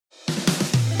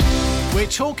We're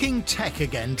talking tech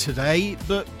again today,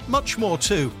 but much more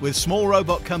too, with small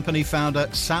robot company founder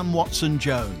Sam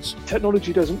Watson-Jones.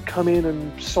 Technology doesn't come in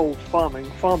and solve farming.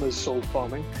 Farmers solve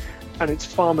farming, and it's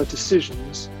farmer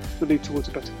decisions that lead towards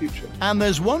a better future. And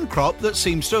there's one crop that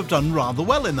seems to have done rather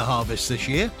well in the harvest this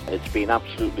year. It's been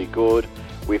absolutely good.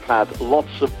 We've had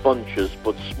lots of bunches,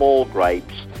 but small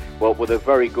grapes, but with a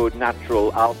very good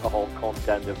natural alcohol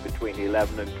content of between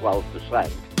 11 and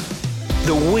 12%.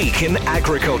 The Week in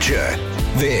Agriculture.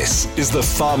 This is the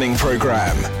Farming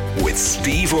Programme with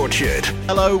Steve Orchard.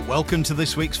 Hello, welcome to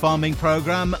this week's Farming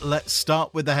Programme. Let's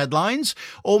start with the headlines.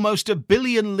 Almost 1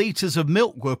 billion litres of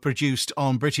milk were produced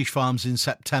on British farms in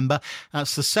September.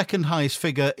 That's the second highest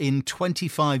figure in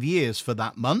 25 years for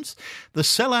that month. The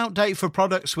sell-out date for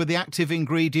products with the active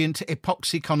ingredient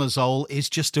epoxyconazole is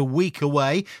just a week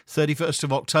away, 31st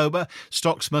of October.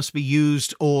 Stocks must be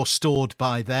used or stored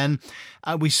by then.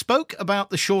 We spoke about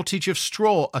the shortage of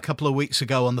straw a couple of weeks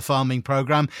ago on the Farming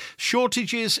Programme.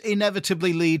 Shortages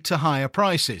inevitably lead to higher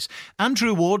prices.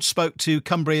 Andrew Ward spoke to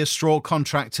Cumbria straw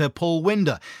contractor Paul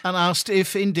Winder and asked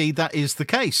if indeed that is the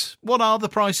case. What are the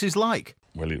prices like?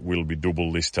 Well, it will be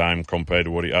double this time compared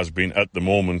to what it has been at the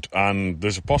moment, and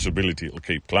there's a possibility it'll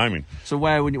keep climbing. So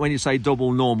when you say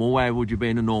double normal, where would you be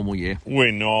in a normal year?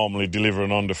 We're normally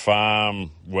delivering on the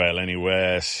farm, well,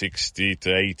 anywhere 60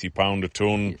 to 80 pound a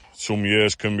tonne. Some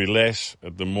years can be less.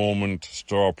 At the moment,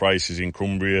 straw prices in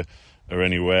Cumbria are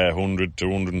anywhere 100 to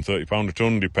 130 pound a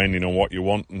tonne, depending on what you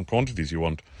want and quantities you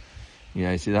want.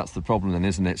 Yeah, see, that's the problem then,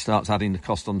 isn't it? It starts adding the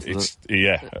cost onto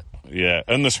Yeah.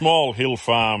 And the small hill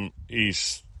farm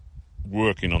is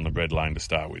working on the breadline to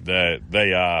start with.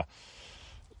 They are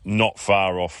not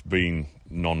far off being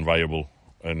non-viable.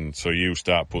 And so you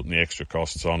start putting the extra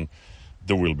costs on,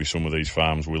 there will be some of these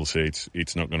farms will say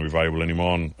it's not going to be viable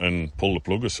anymore and pull the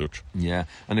plug as such. Yeah,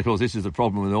 and of course this is the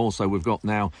problem. And also we've got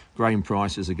now grain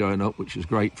prices are going up, which is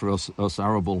great for us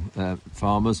arable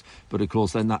farmers. But of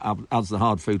course then that adds the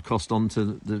hard food cost on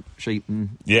to the sheep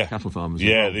and cattle farmers.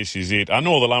 Yeah, well. This is it. I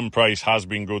know the lamb price has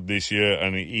been good this year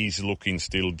and it is looking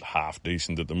still half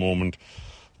decent at the moment.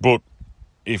 But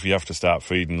if you have to start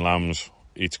feeding lambs,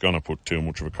 it's going to put too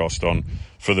much of a cost on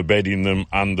for the bedding them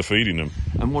and the feeding them.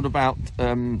 And what about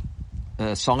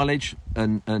silage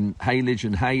and haylage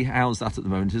and hay? How's that at the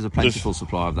moment? Is there a plentiful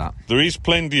supply of that? There is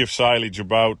plenty of silage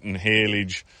about and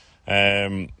haylage.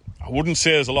 I wouldn't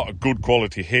say there's a lot of good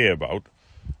quality hay about,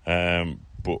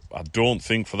 but I don't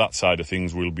think for that side of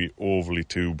things will be overly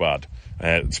too bad,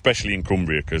 especially in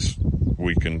Cumbria, because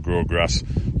we can grow grass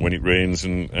when it rains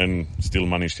and still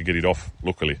manage to get it off,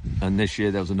 luckily. And this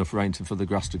year there was enough rain for the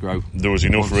grass to grow? There was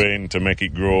enough rain to make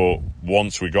it grow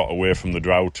once we got away from the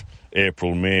drought,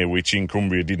 April, May, which in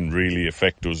Cumbria didn't really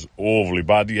affect us overly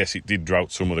bad. Yes, it did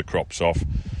drought some of the crops off,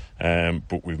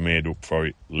 but we've made up for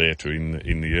it later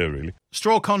in the year, really.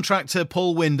 Straw contractor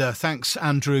Paul Winder, thanks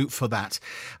Andrew for that.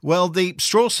 Well, the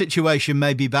straw situation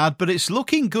may be bad, but it's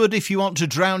looking good if you want to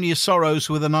drown your sorrows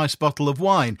with a nice bottle of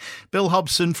wine. Bill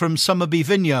Hobson from Summerby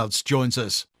Vineyards joins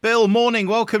us. Bill, morning,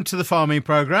 welcome to the Farming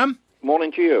Programme.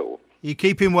 Morning to you. You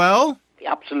keeping well?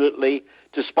 Absolutely.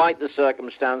 Despite the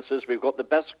circumstances, we've got the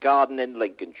best garden in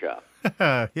Lincolnshire.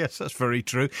 Yes, that's very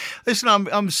true. Listen,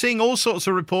 I'm seeing all sorts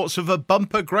of reports of a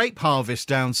bumper grape harvest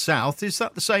down south. Is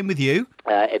that the same with you?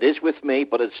 It is with me,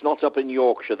 but it's not up in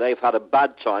Yorkshire. They've had a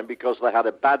bad time because they had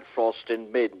a bad frost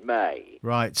in mid-May.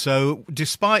 Right, so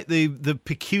despite the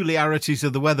peculiarities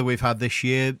of the weather we've had this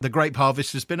year, the grape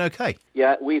harvest has been okay?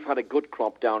 Yeah, we've had a good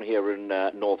crop down here in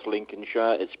North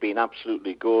Lincolnshire. It's been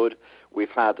absolutely good.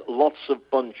 We've had lots of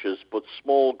bunches, but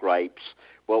small grapes,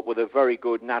 but with a very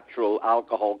good natural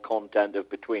alcohol content of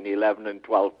between 11 and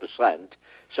 12%.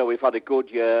 So we've had a good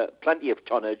year, plenty of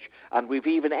tonnage, and we've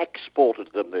even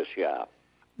exported them this year.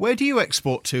 Where do you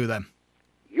export to then?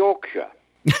 Yorkshire.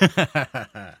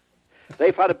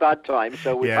 They've had a bad time,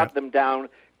 so we've had them down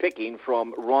picking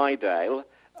from Rydale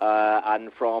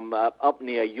and from up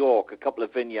near York, a couple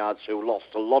of vineyards who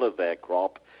lost a lot of their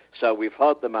crop. So we've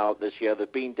helped them out this year.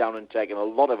 They've been down and taken a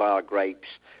lot of our grapes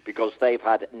because they've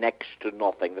had next to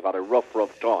nothing. They've had a rough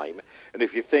time. And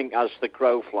if you think as the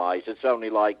crow flies, it's only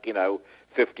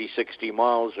 50, 60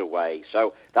 miles away.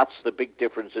 So that's the big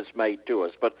difference it's made to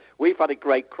us. But we've had a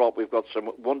great crop. We've got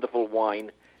some wonderful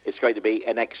wine. It's going to be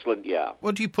an excellent year.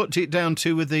 What do you put it down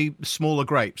to with the smaller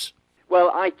grapes? Well,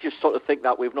 I just sort of think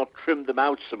that we've not trimmed them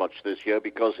out so much this year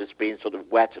because it's been sort of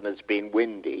wet and it's been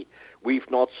windy. We've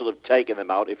not sort of taken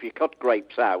them out. If you cut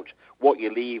grapes out, what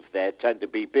you leave there tend to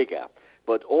be bigger.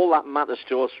 But all that matters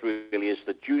to us really is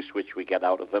the juice which we get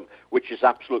out of them, which is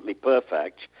absolutely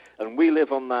perfect. And we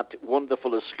live on that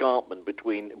wonderful escarpment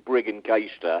between Brigg and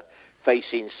Caister,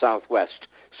 facing southwest.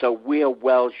 So we're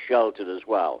well sheltered as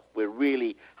well. We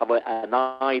really have an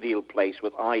ideal place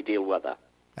with ideal weather.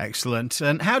 Excellent.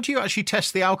 And how do you actually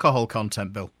test the alcohol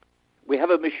content, Bill? We have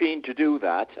a machine to do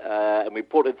that, and we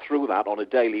put it through that on a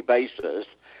daily basis.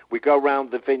 We go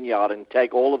around the vineyard and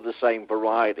take all of the same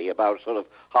variety, about sort of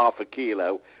half a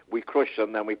kilo. We crush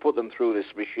them, then we put them through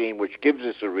this machine, which gives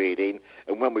us a reading.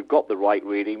 And when we've got the right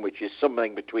reading, which is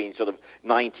something between sort of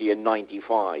 90 and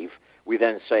 95, we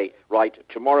then say, right,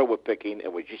 tomorrow we're picking,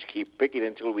 and we just keep picking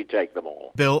until we take them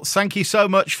all. Bill, thank you so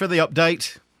much for the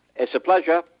update. It's a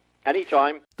pleasure.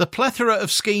 Anytime. The plethora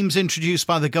of schemes introduced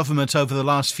by the government over the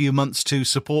last few months to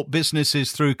support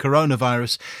businesses through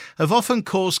coronavirus have often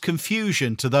caused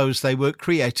confusion to those they were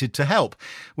created to help.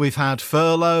 We've had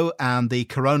furlough and the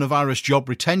coronavirus job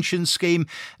retention scheme.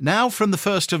 Now, from the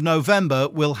 1st of November,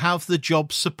 we'll have the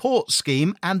job support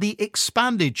scheme and the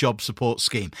expanded job support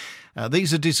scheme.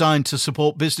 These are designed to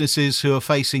support businesses who are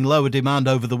facing lower demand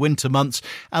over the winter months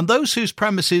and those whose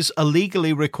premises are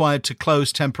legally required to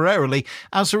close temporarily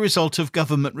as a result of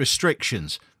government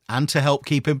restrictions, and to help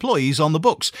keep employees on the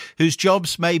books whose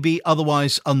jobs may be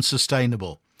otherwise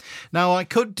unsustainable. Now, I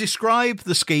could describe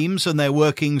the schemes and their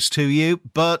workings to you,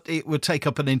 but it would take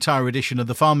up an entire edition of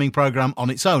the farming programme on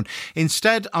its own.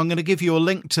 Instead, I'm going to give you a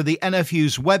link to the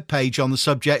NFU's webpage on the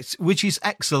subject, which is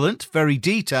excellent, very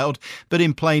detailed, but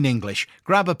in plain English.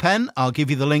 Grab a pen, I'll give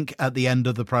you the link at the end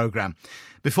of the programme.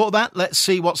 Before that, let's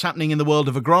see what's happening in the world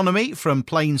of agronomy from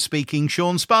plain-speaking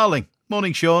Sean Sparling.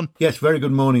 Morning, Sean. Yes, very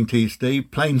good morning to you,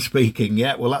 Steve. Plain speaking,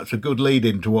 yeah, well, that's a good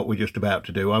lead-in to what we're just about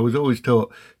to do. I was always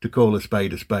taught to call a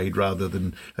spade rather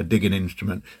than a digging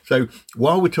instrument. So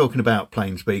while we're talking about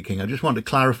plain speaking, I just want to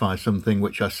clarify something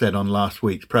which I said on last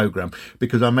week's programme,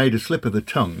 because I made a slip of the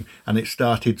tongue and it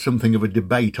started something of a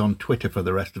debate on Twitter for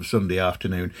the rest of Sunday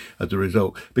afternoon as a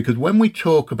result. Because when we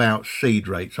talk about seed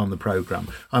rates on the programme,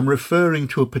 I'm referring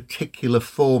to a particular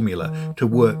formula to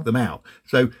work them out.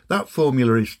 So that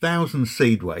formula is 1,000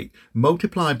 seed weight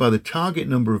multiplied by the target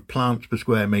number of plants per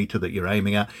square metre that you're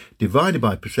aiming at, divided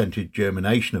by percentage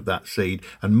germination of that seed,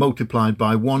 and multiplied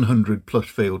by 100 plus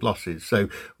field losses. So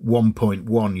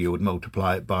 1.1 you would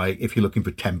multiply it by if you're looking for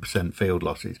 10% field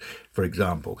losses, for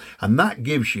example. And that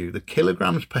gives you the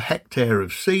kilograms per hectare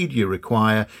of seed you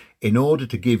require in order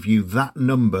to give you that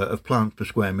number of plants per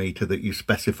square metre that you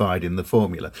specified in the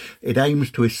formula. It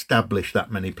aims to establish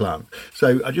that many plants.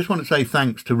 So I just want to say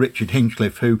thanks to Richard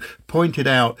Hinchcliffe, who pointed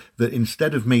out that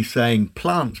instead of me saying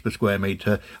plants per square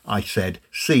metre, I said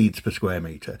seeds per square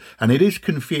metre. And it is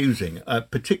confusing,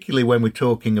 particularly when we're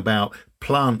talking about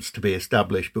plants to be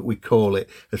established, but we call it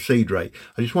a seed rate.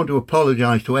 I just want to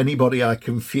apologise to anybody I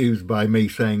confused by me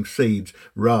saying seeds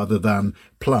rather than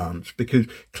plants, because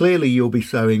clearly you'll be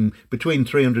sowing between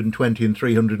 320 and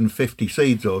 350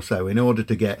 seeds or so in order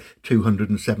to get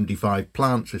 275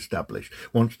 plants established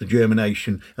once the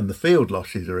germination and the field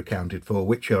losses are accounted for,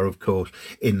 which are of course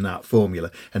in that formula.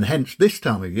 And hence this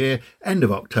time of year, end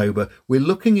of October, we're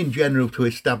looking in general to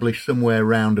establish somewhere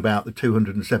around about the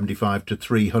 275 to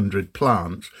 300 plants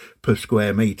per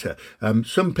square metre.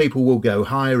 Some people will go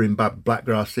higher in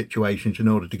blackgrass situations in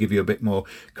order to give you a bit more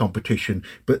competition,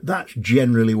 but that's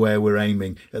generally where we're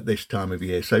aiming at this time of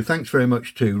year. So thanks very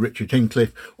much to Richard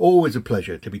Hinchcliffe. Always a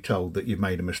pleasure to be told that you've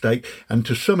made a mistake. And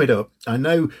to sum it up, I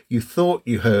know you thought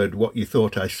you heard what you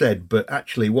thought I said, but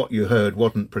actually what you heard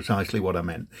wasn't precisely what I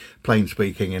meant. Plain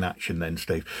speaking in action then,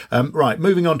 Steve. Right,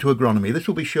 moving on to agronomy. This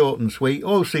will be short and sweet.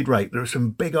 Oilseed rape. There are some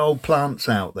big old plants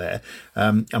out there,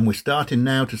 and we're starting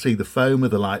now to see the foam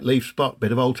of the light leaf spot,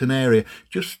 bit of alternaria,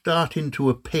 just starting to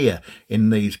appear in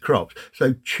these crops.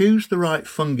 So choose the right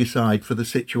fungicide for the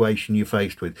situation you're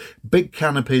faced with. Big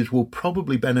canopies will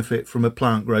probably benefit from a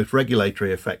plant growth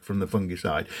regulatory effect from the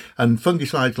fungicide. And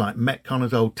fungicides like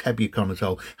metconazole,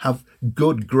 tebuconazole have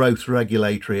good growth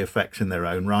regulatory effects in their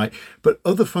own right. But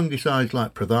other fungicides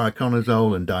like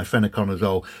prothioconazole and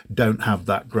difenoconazole don't have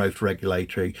that growth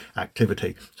regulatory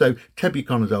activity. So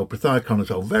tebuconazole,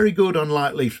 prothioconazole, very good on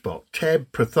light leaf spot. Teb,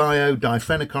 prothio,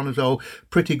 difenoconazole,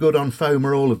 pretty good on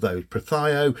foamer, all of those.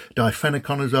 Prothio,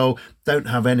 difenoconazole don't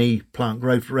have any plant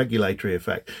growth regulatory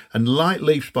effect. And light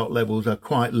leaf spot levels are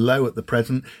quite low at the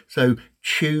present, so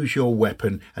choose your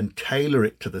weapon and tailor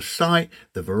it to the site,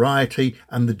 the variety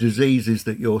and the diseases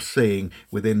that you're seeing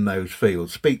within those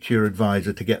fields. Speak to your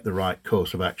advisor to get the right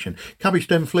course of action. Cabbage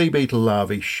stem flea beetle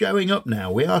larvae showing up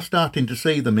now. We are starting to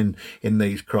see them in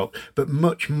these crops, but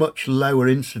much lower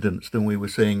incidence than we were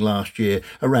seeing last year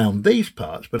around these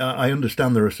parts. But I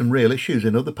understand there are some real issues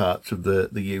in other parts of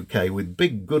the UK with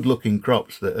big good looking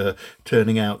crops that are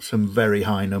turning out some very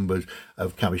high numbers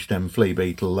of cabbage stem flea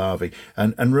beetle larvae.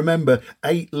 And remember,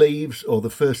 8 leaves or the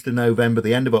 1st of November,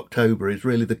 the end of October, is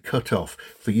really the cut-off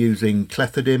for using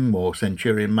clethodim or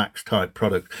Centurion Max type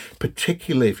product,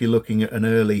 particularly if you're looking at an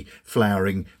early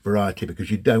flowering variety,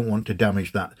 because you don't want to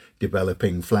damage that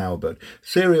developing flower bud.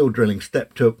 Cereal drilling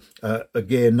stepped up a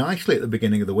gear nicely at the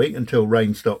beginning of the week until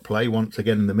rain stopped play once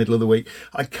again in the middle of the week.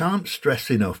 I can't stress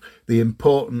enough the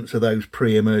importance of those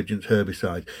pre-emergence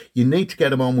herbicides. You need to get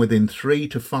them on within 3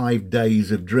 to 5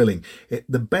 days of drilling.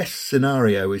 The best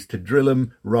scenario is to drill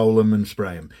them, roll them and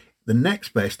spray them. The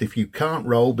next best, if you can't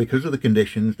roll because of the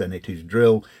conditions, then it is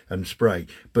drill and spray.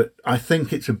 But I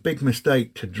think it's a big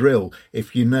mistake to drill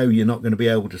if you know you're not going to be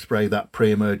able to spray that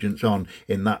pre-emergence on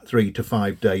in that 3 to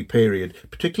 5 day period,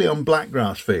 particularly on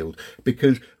blackgrass field,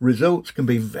 because results can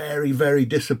be very, very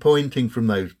disappointing from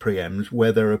those preems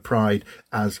where they're applied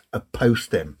as a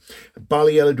post-stem.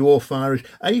 Barley yellow dwarf virus,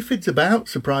 aphids about,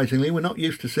 surprisingly. We're not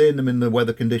used to seeing them in the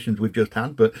weather conditions we've just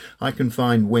had, but I can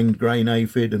find winged grain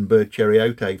aphid and bird cherry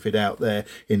oat aphid out there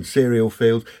in cereal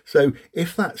fields. So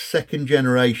if that second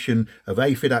generation of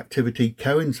aphid activity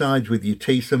coincides with your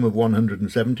TSUM of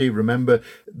 170, remember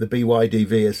the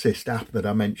BYDV Assist app that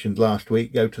I mentioned last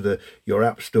week, go to your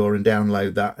app store and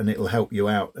download that, and it'll help you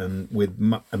out and with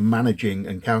managing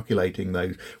and calculating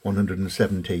those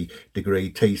 170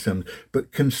 degree TSUMs.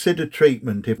 But consider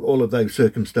treatment if all of those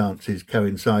circumstances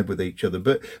coincide with each other.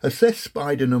 But assess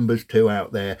spider numbers too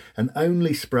out there, and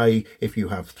only spray if you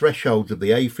have thresholds of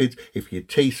the aphids, if your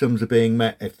TSUMs are being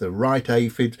met, if the right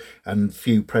aphids and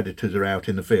few predators are out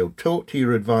in the field. Talk to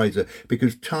your advisor,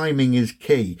 because timing is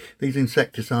key. These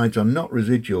insecticides are not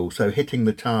residual, so hitting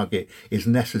the target is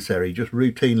necessary. Just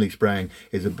routinely spraying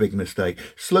is a big mistake.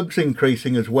 Slugs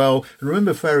increasing as well. And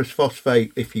remember ferrous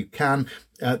phosphate if you can.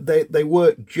 They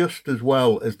work just as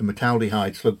well as the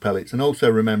metaldehyde slug pellets. And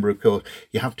also remember, of course,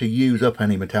 you have to use up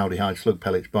any metaldehyde slug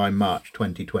pellets by March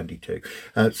 2022.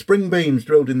 Spring beans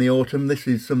drilled in the autumn. This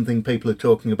is something people are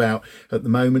talking about at the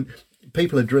moment.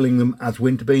 People are drilling them as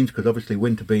winter beans because obviously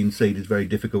winter bean seed is very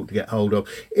difficult to get hold of.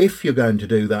 If you're going to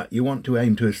do that, you want to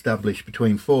aim to establish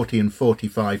between 40 and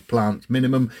 45 plants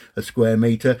minimum a square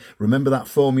metre. Remember that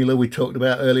formula we talked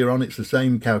about earlier on? It's the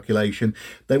same calculation.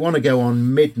 They want to go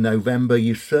on mid-November.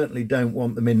 You certainly don't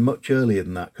want them in much earlier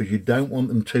than that because you don't want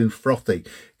them too frothy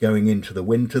going into the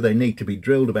winter. They need to be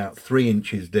drilled about 3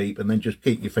 inches deep, and then just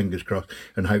keep your fingers crossed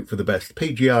and hope for the best. The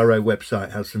PGRO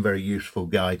website has some very useful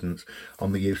guidance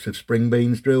on the use of spring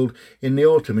beans drilled in the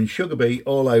autumn. And sugar beet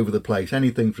all over the place,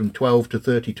 anything from 12 to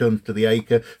 30 tonnes to the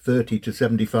acre, 30 to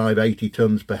 75, 80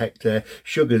 tonnes per hectare.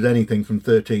 Sugars anything from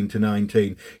 13 to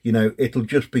 19. You know, it'll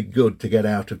just be good to get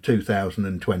out of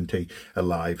 2020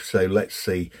 alive. So let's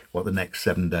see what the next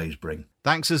 7 days bring.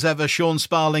 Thanks as ever, Sean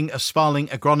Sparling of Sparling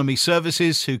Agronomy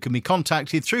Services, who can be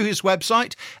contacted through his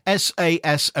website,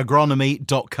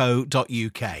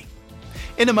 sasagronomy.co.uk.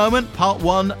 In a moment, part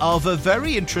 1 of a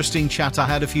very interesting chat I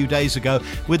had a few days ago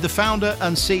with the founder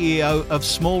and CEO of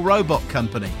Small Robot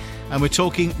Company. And we're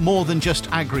talking more than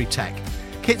just agri-tech.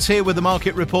 Kit's here with the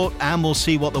market report, and we'll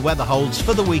see what the weather holds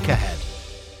for the week ahead.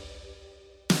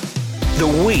 The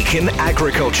Week in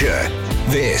Agriculture.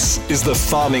 This is the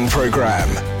Farming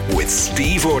Programme with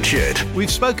Steve Orchard.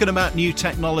 We've spoken about new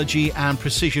technology and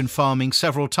precision farming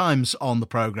several times on the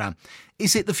programme.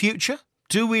 Is it the future?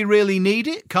 Do we really need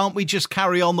it? Can't we just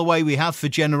carry on the way we have for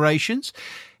generations?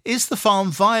 Is the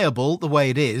farm viable the way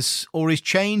it is, or is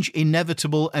change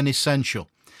inevitable and essential?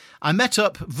 I met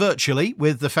up virtually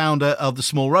with the founder of the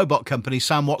Small Robot Company,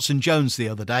 Sam Watson-Jones, the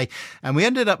other day, and we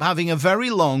ended up having a very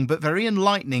long but very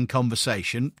enlightening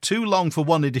conversation, too long for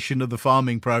one edition of the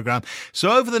farming programme.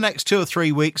 So over the next 2 or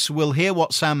 3 weeks, we'll hear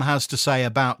what Sam has to say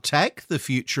about tech, the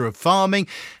future of farming,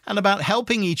 and about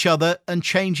helping each other and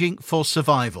changing for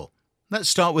survival. Let's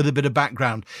start with a bit of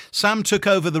background. Sam took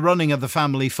over the running of the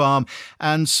family farm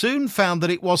and soon found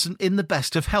that it wasn't in the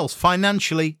best of health,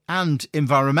 financially and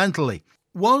environmentally.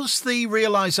 Was the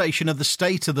realisation of the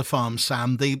state of the farm,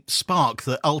 Sam, the spark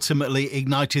that ultimately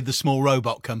ignited the Small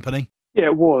Robot Company? Yeah,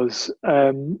 it was.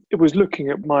 It was looking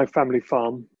at my family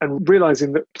farm and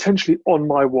realising that potentially on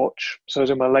my watch, so I was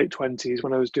in my late 20s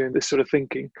when I was doing this sort of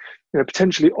thinking,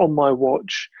 potentially on my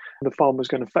watch, the farm was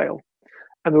going to fail.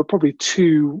 And there were probably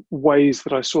 2 ways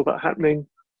that I saw that happening.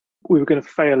 We were going to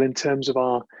fail in terms of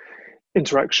our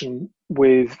interaction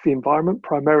with the environment,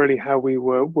 primarily how we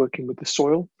were working with the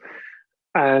soil.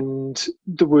 And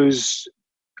there was,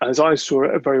 as I saw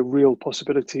it, a very real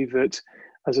possibility that,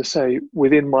 as I say,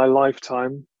 within my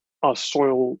lifetime, our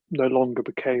soil no longer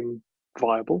became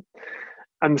viable.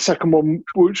 And the second one,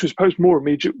 which was perhaps more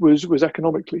immediate, was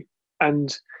economically.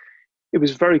 And it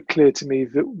was very clear to me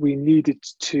that we needed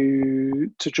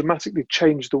to dramatically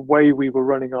change the way we were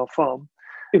running our farm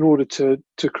in order to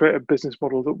create a business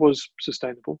model that was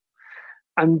sustainable.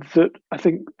 And that I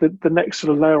think that the next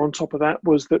sort of layer on top of that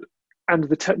was that, and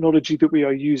the technology that we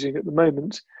are using at the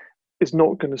moment is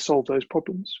not going to solve those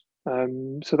problems.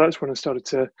 So that's when I started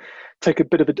to take a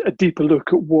bit of a deeper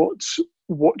look at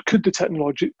what could the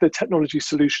technology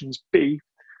solutions be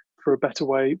for a better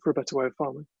way of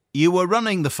farming. You were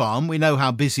running the farm. We know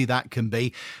how busy that can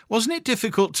be. Wasn't it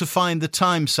difficult to find the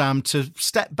time, Sam, to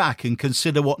step back and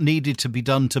consider what needed to be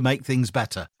done to make things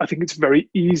better? I think it's very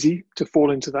easy to fall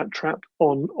into that trap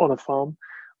on a farm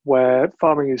where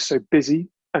farming is so busy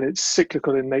and it's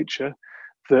cyclical in nature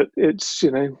that it's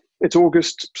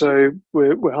August, so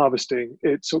we're harvesting.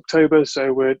 It's October,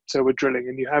 so we're drilling,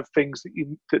 and you have things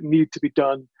that need to be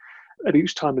done at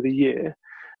each time of the year.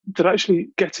 That actually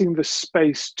getting the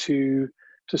space to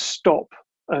stop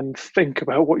and think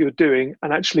about what you're doing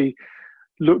and actually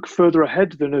look further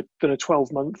ahead than a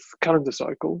 12-month calendar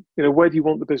cycle. Where do you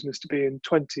want the business to be in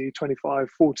 20, 25,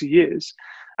 40 years?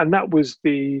 And that was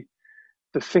the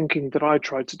thinking that I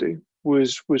tried to do,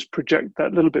 was project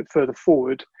that a little bit further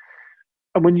forward.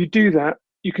 And when you do that,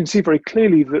 you can see very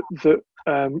clearly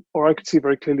I could see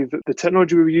very clearly that the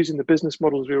technology we were using, the business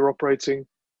models we were operating,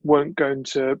 weren't going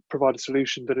to provide a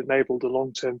solution that enabled a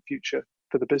long-term future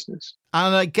for the business.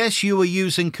 And I guess you were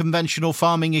using conventional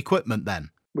farming equipment then?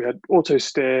 We had auto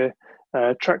steer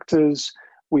tractors,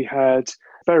 we had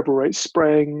variable rate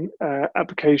spraying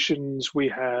applications, we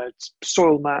had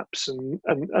soil maps and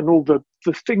all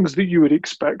the things that you would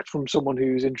expect from someone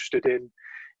who's interested in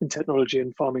technology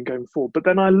and farming going forward. But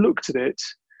then I looked at it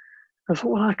and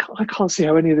thought, well, I can't see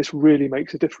how any of this really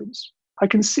makes a difference. I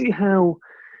can see how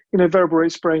variable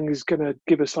rate spraying is going to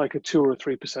give us like a 2 or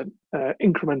 3%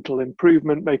 incremental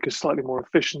improvement, make us slightly more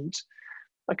efficient.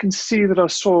 I can see that our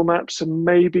soil maps are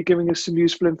maybe giving us some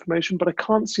useful information, but I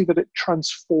can't see that it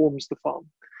transforms the farm.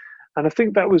 And I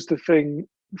think that was the thing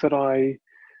that I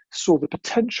saw the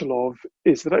potential of,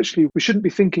 is that actually we shouldn't be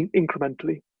thinking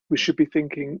incrementally. We should be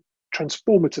thinking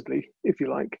transformatively, if you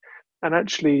like. And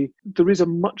actually, there is a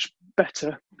much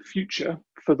better future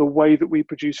for the way that we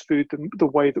produce food than the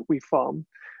way that we farm.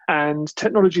 And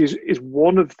technology is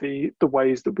one of the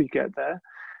ways that we get there.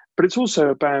 But it's also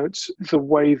about the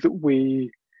way that we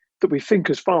think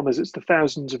as farmers. It's the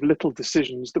thousands of little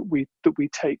decisions that we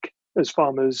take as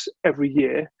farmers every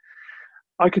year.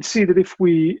 I could see that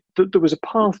that there was a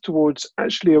path towards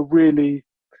actually a really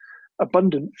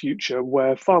abundant future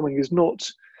where farming is not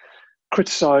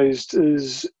criticised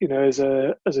as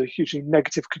a hugely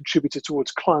negative contributor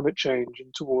towards climate change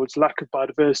and towards lack of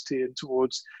biodiversity and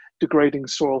towards degrading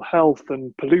soil health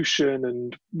and pollution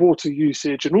and water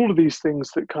usage and all of these things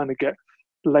that kind of get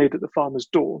laid at the farmer's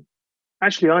door.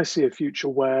 Actually, I see a future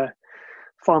where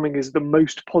farming is the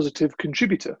most positive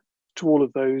contributor to all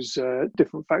of those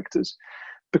different factors,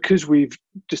 because we've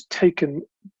just taken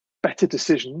better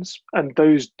decisions, and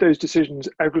those decisions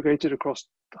aggregated across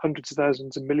hundreds of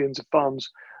thousands and millions of farms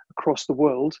across the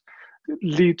world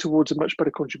lead towards a much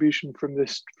better contribution from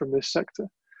this sector.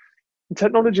 And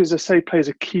technology, as I say, plays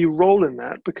a key role in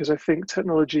that, because I think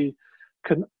technology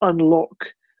can unlock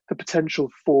the potential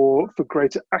for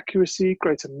greater accuracy,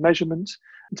 greater measurement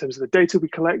in terms of the data we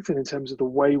collect and in terms of the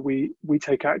way we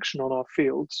take action on our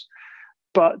fields.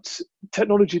 But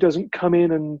technology doesn't come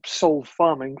in and solve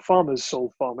farming. Farmers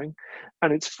solve farming,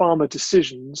 and it's farmer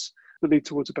decisions that lead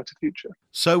towards a better future.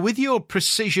 So with your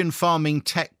precision farming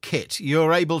tech kit,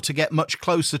 you're able to get much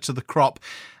closer to the crop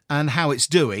and how it's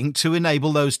doing to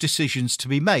enable those decisions to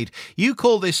be made. You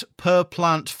call this per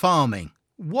plant farming.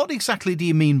 What exactly do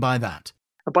you mean by that?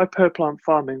 And by per plant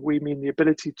farming, we mean the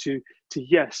ability to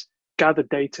gather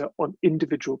data on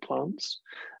individual plants,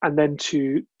 and then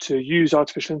to use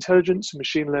artificial intelligence and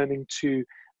machine learning to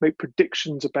make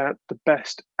predictions about the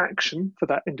best action for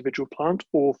that individual plant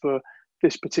or for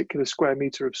this particular square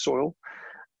meter of soil,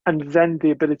 and then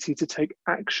the ability to take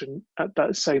action at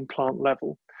that same plant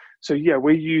level. So yeah,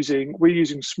 we're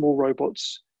using small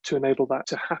robots to enable that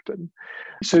to happen.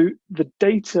 So the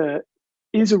data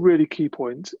is a really key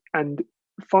point, and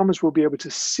farmers will be able to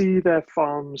see their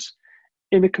farms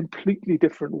in a completely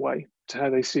different way to how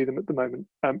they see them at the moment,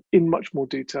 in much more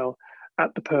detail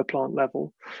at the per plant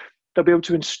level. They'll be able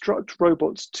to instruct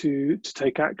robots to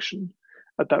take action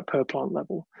at that per plant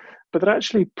level. But that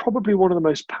actually probably one of the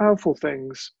most powerful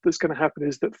things that's going to happen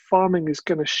is that farming is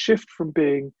going to shift from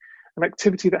being an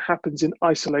activity that happens in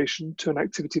isolation to an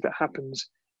activity that happens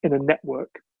in a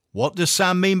network. What does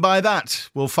Sam mean by that?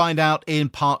 We'll find out in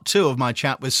part 2 of my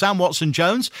chat with Sam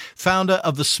Watson-Jones, founder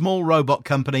of the small robot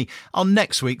company, on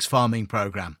next week's farming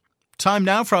programme. Time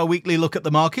now for our weekly look at the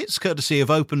markets, courtesy of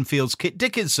Openfield's Kit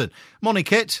Dickinson. Morning,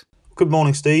 Kit. Good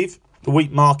morning, Steve. The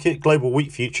wheat market, global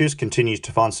wheat futures, continues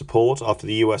to find support after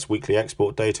the US weekly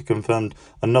export data confirmed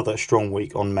another strong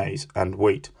week on maize and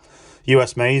wheat.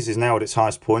 US maize is now at its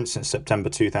highest point since September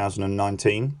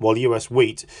 2019, while US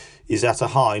wheat is at a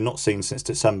high not seen since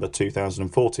December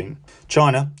 2014.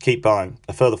 China keep buying,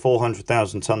 a further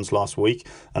 400,000 tonnes last week,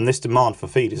 and this demand for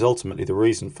feed is ultimately the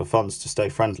reason for funds to stay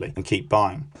friendly and keep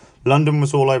buying. London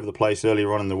was all over the place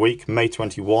earlier on in the week. May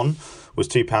 21 was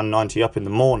 £2.90 up in the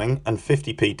morning and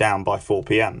 50p down by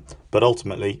 4pm, but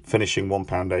ultimately finishing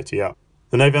 £1.80 up.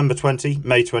 The November 20,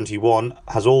 May 21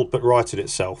 has all but righted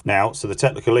itself now, so the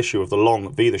technical issue of the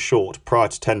long v the short prior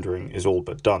to tendering is all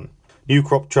but done. New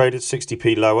crop traded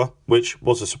 60p lower, which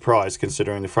was a surprise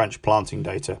considering the French planting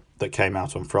data that came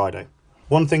out on Friday.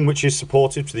 One thing which is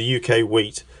supportive to the UK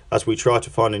wheat as we try to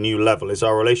find a new level is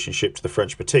our relationship to the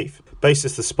French Matif.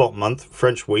 Basis the spot month,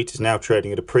 French wheat is now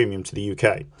trading at a premium to the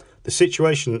UK. The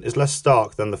situation is less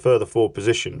stark than the further forward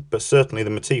position, but certainly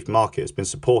the Matif market has been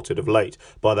supported of late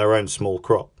by their own small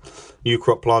crop. New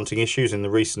crop planting issues in the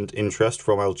recent interest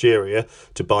from Algeria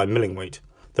to buy milling wheat.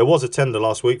 There was a tender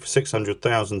last week for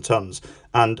 600,000 tonnes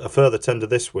and a further tender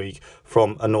this week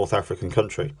from a North African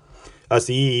country. As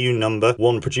the EU number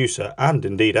one producer and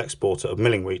indeed exporter of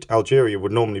milling wheat, Algeria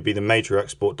would normally be the major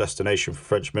export destination for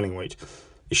French milling wheat.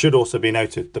 It should also be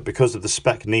noted that because of the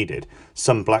spec needed,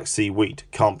 some Black Sea wheat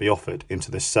can't be offered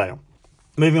into this sale.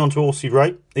 Moving on to oilseed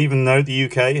rape, even though the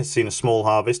UK has seen a small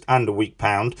harvest and a weak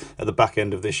pound at the back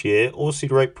end of this year,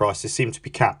 oilseed rape prices seem to be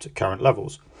capped at current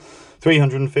levels.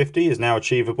 350 is now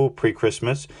achievable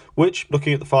pre-Christmas, which,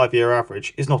 looking at the 5-year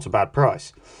average, is not a bad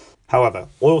price. However,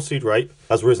 oilseed rape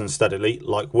has risen steadily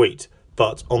like wheat,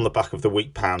 but on the back of the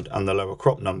weak pound and the lower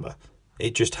crop number.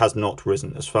 It just has not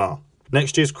risen as far.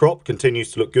 Next year's crop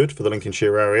continues to look good for the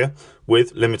Lincolnshire area,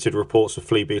 with limited reports of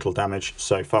flea beetle damage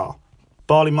so far.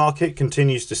 Barley market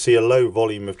continues to see a low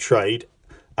volume of trade,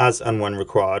 as and when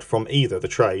required, from either the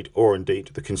trade or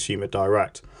indeed the consumer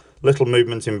direct. Little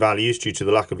movement in values due to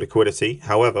the lack of liquidity,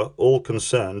 however, all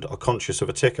concerned are conscious of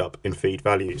a tick-up in feed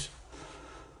values.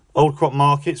 Old crop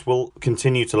markets will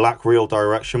continue to lack real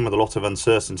direction with a lot of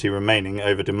uncertainty remaining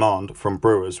over demand from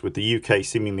brewers, with the UK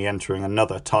seemingly entering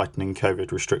another tightening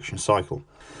COVID restriction cycle.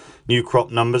 New crop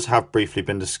numbers have briefly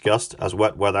been discussed as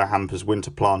wet weather hampers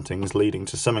winter plantings, leading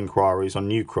to some inquiries on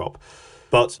new crop.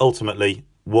 But ultimately,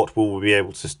 what will we be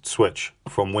able to switch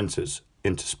from winters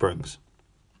into springs?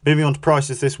 Moving on to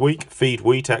prices this week, feed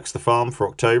wheat ex the farm for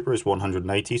October is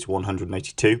 180 to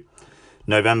 182.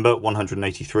 November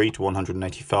 183 to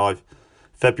 185,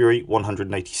 February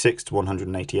 186 to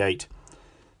 188,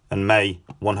 and May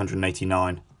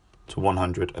 189 to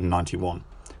 191.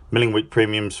 Milling wheat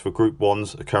premiums for Group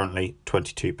 1s are currently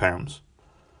 £22.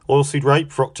 Oilseed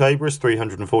rape for October is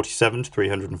 347 to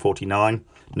 349,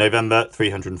 November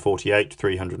 348 to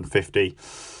 350,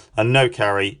 and no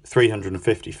carry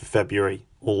 350 for February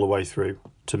all the way through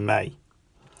to May.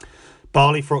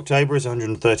 Barley for October is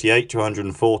 138 to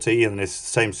 140, and this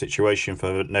same situation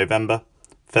for November,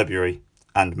 February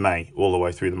and May, all the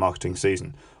way through the marketing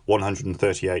season,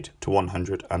 138 to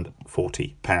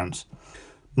 140 pounds.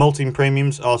 Malting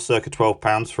premiums are circa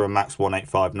 £12 for a max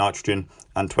 185 nitrogen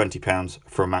and £20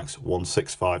 for a max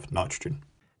 165 nitrogen.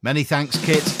 Many thanks,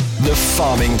 Kit. The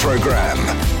Farming Programme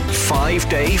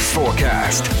 5-day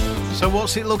forecast. So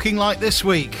what's it looking like this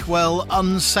week? Well,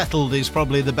 unsettled is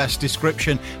probably the best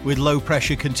description, with low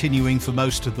pressure continuing for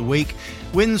most of the week.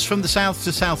 Winds from the south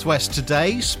to southwest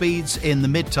today, speeds in the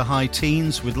mid to high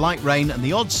teens with light rain and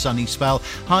the odd sunny spell,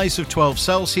 highs of 12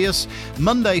 Celsius.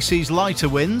 Monday sees lighter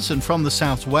winds and from the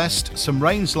southwest, some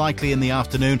rains likely in the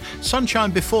afternoon,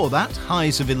 sunshine before that,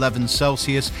 highs of 11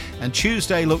 Celsius. And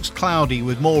Tuesday looks cloudy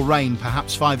with more rain,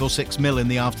 perhaps 5 or 6 mil in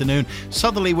the afternoon,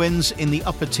 southerly winds in the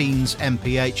upper teens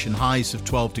mph and highs of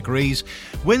 12 degrees.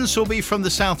 Winds will be from the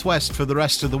southwest for the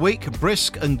rest of the week,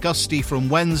 brisk and gusty from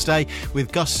Wednesday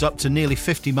with gusts up to nearly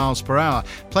 50 miles per hour.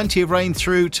 Plenty of rain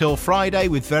through till Friday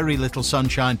with very little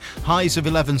sunshine. Highs of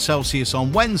 11 Celsius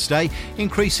on Wednesday,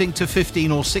 increasing to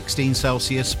 15 or 16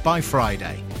 Celsius by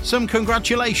Friday. Some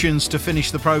congratulations to finish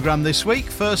the programme this week.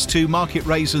 First to Market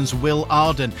Raisin's Will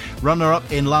Arden,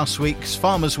 runner-up in last week's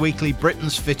Farmers Weekly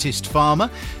Britain's Fittest Farmer.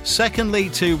 Secondly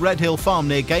to Red Hill Farm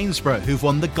near Gainsborough, who've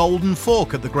won the Golden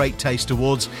Fork at the Great Taste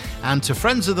Awards. And to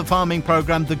Friends of the Farming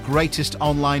Programme, the greatest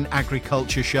online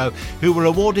agriculture show, who were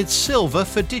awarded silver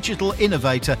for Digital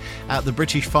Innovator at the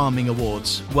British Farming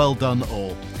Awards. Well done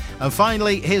all. And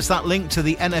finally, here's that link to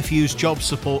the NFU's Job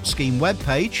Support Scheme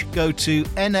webpage. Go to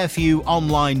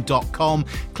nfuonline.com,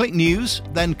 click News,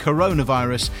 then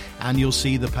Coronavirus, and you'll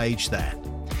see the page there.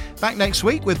 Back next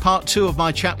week with part 2 of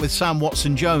my chat with Sam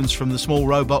Watson-Jones from the Small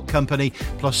Robot Company,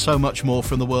 plus so much more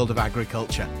from the world of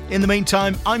agriculture. In the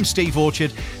meantime, I'm Steve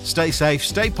Orchard. Stay safe,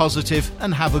 stay positive,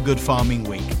 and have a good farming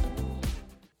week.